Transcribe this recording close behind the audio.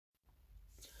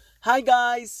Hi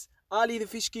guys, Ali the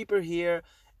fish keeper here,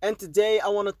 and today I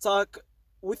want to talk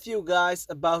with you guys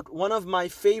about one of my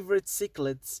favorite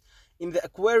cichlids in the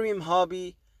aquarium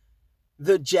hobby,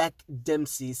 the Jack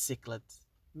Dempsey cichlid.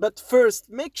 But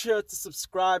first, make sure to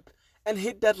subscribe and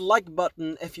hit that like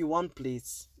button if you want,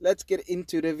 please. Let's get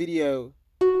into the video.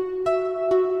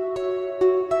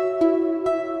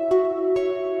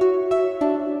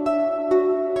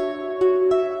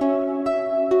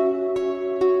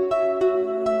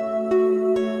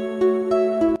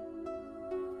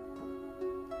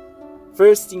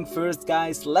 First thing first,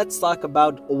 guys, let's talk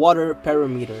about water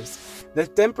parameters. The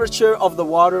temperature of the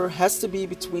water has to be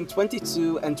between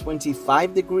 22 and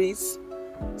 25 degrees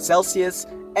Celsius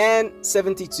and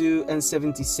 72 and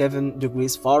 77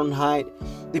 degrees Fahrenheit.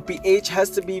 The pH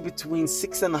has to be between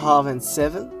 6.5 and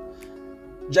 7.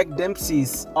 Jack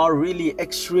Dempseys are really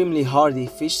extremely hardy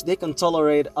fish. They can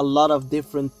tolerate a lot of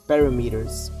different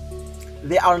parameters.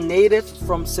 They are native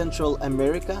from Central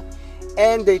America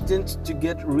and they tend to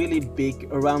get really big,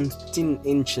 around 10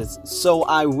 inches. So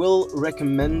I will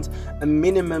recommend a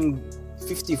minimum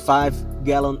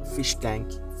 55-gallon fish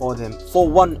tank for them, for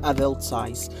one adult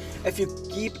size. If you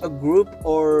keep a group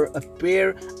or a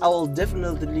pair, I will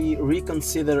definitely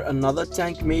reconsider another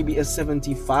tank, maybe a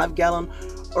 75-gallon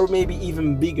or maybe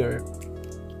even bigger,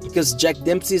 because Jack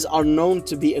Dempseys are known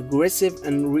to be aggressive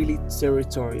and really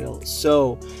territorial.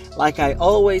 So, like I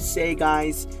always say,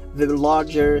 guys, the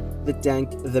larger the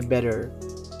tank, the better.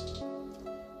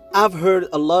 I've heard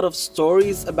a lot of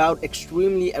stories about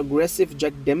extremely aggressive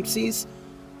Jack Dempseys,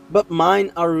 but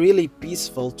mine are really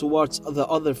peaceful towards the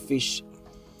other fish.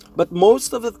 But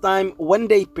most of the time, when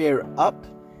they pair up,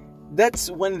 that's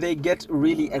when they get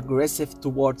really aggressive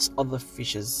towards other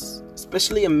fishes,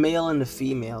 especially a male and a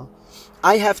female.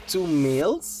 I have two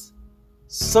males.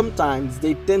 Sometimes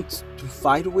they tend to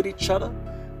fight with each other,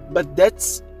 but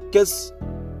that's because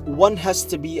one has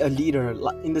to be a leader.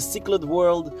 In the cichlid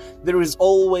world, there is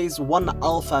always one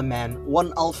alpha man,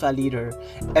 one alpha leader,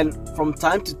 and from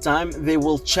time to time they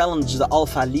will challenge the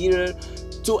alpha leader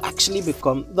to actually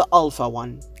become the alpha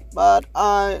one. But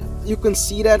you can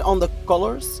see that on the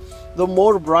colors. The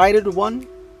more brighted one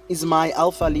is my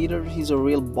alpha leader. He's a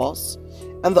real boss,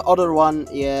 and the other one,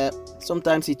 yeah,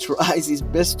 sometimes he tries his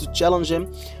best to challenge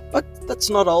him, but that's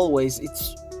not always.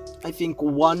 It's, I think,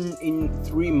 one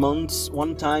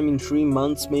time in 3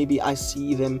 months maybe I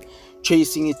see them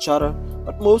chasing each other,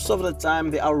 but most of the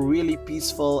time they are really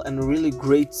peaceful and really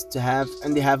great to have,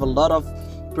 and they have a lot of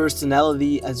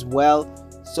personality as well.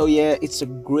 So yeah, it's a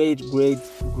great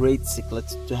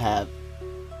cichlid to have.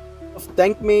 Of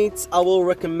tank mates, I will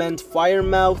recommend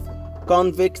Firemouth,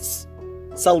 Convicts,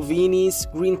 Salvinis,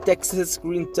 Green Texas,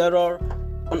 Green Terror,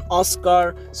 and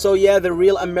Oscar. So yeah, the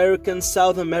real American,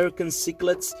 South American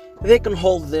cichlids, they can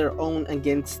hold their own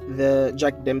against the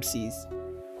Jack Dempseys.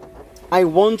 I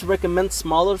won't recommend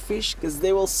smaller fish because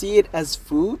they will see it as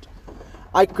food.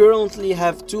 I currently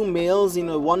have two males in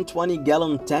a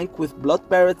 120-gallon tank with blood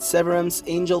parrots, severums,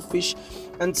 angelfish,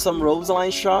 and some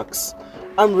rosaline sharks.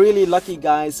 I'm really lucky,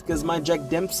 guys, because my Jack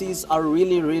Dempseys are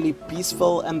really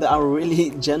peaceful and they are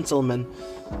really gentlemen.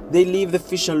 They leave the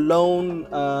fish alone,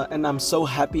 and I'm so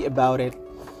happy about it.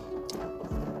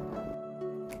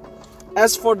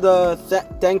 As for the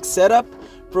tank setup,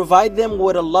 provide them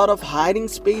with a lot of hiding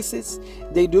spaces.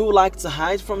 They do like to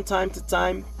hide from time to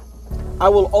time. I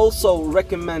will also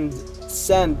recommend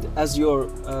sand as your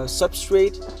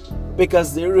substrate,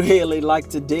 because they really like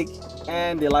to dig,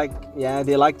 and they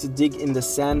like to dig in the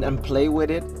sand and play with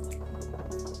it.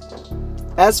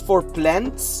 As for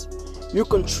plants, you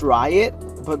can try it,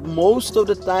 but most of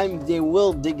the time they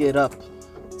will dig it up.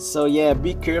 So yeah,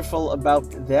 be careful about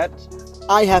that.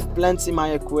 I have plants in my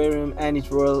aquarium and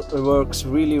it works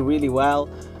really well,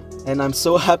 and I'm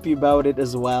so happy about it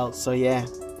as well. So yeah,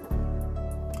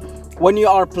 when you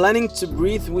are planning to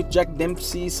breed with Jack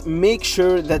Dempseys, make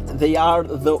sure that they are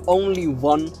the only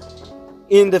one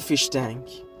in the fish tank,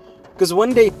 because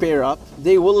when they pair up,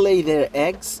 they will lay their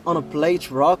eggs on a plate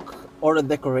rock or a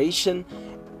decoration,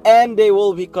 and they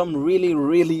will become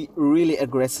really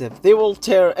aggressive. They will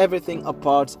tear everything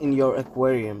apart in your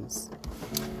aquariums.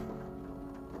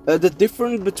 The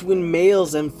difference between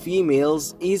males and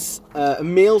females is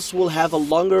males will have a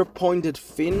longer pointed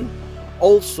fin.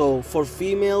 Also, for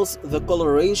females, the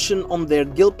coloration on their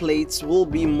gill plates will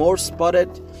be more spotted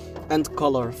and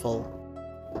colorful.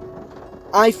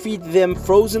 I feed them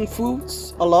frozen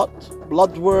foods a lot,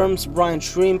 bloodworms, brine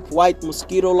shrimp, white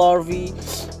mosquito larvae,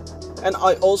 and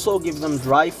I also give them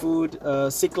dry food,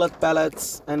 cichlid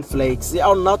pellets and flakes. They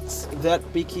are not that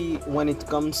picky when it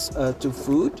comes to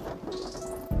food.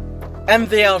 And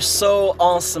they are so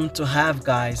awesome to have,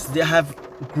 guys. They have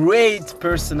great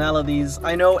personalities.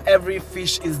 I know every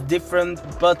fish is different,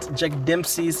 but Jack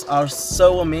Dempseys are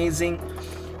so amazing.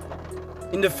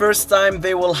 In the first time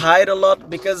they will hide a lot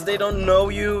because they don't know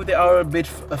you, they are a bit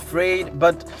afraid,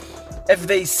 but if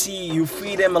they see you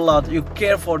feed them a lot, you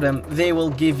care for them, they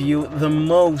will give you the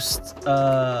most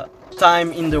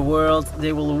time in the world.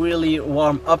 They will really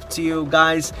warm up to you,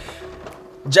 guys.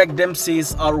 Jack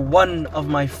Dempseys are one of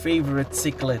my favorite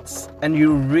cichlids, and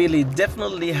you really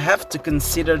definitely have to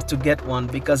consider to get one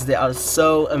because they are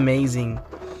so amazing.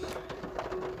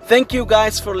 Thank you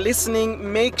guys for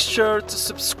listening. Make sure to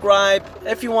subscribe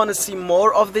if you want to see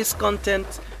more of this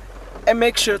content, and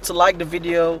make sure to like the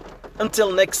video.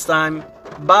 Until next time,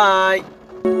 bye!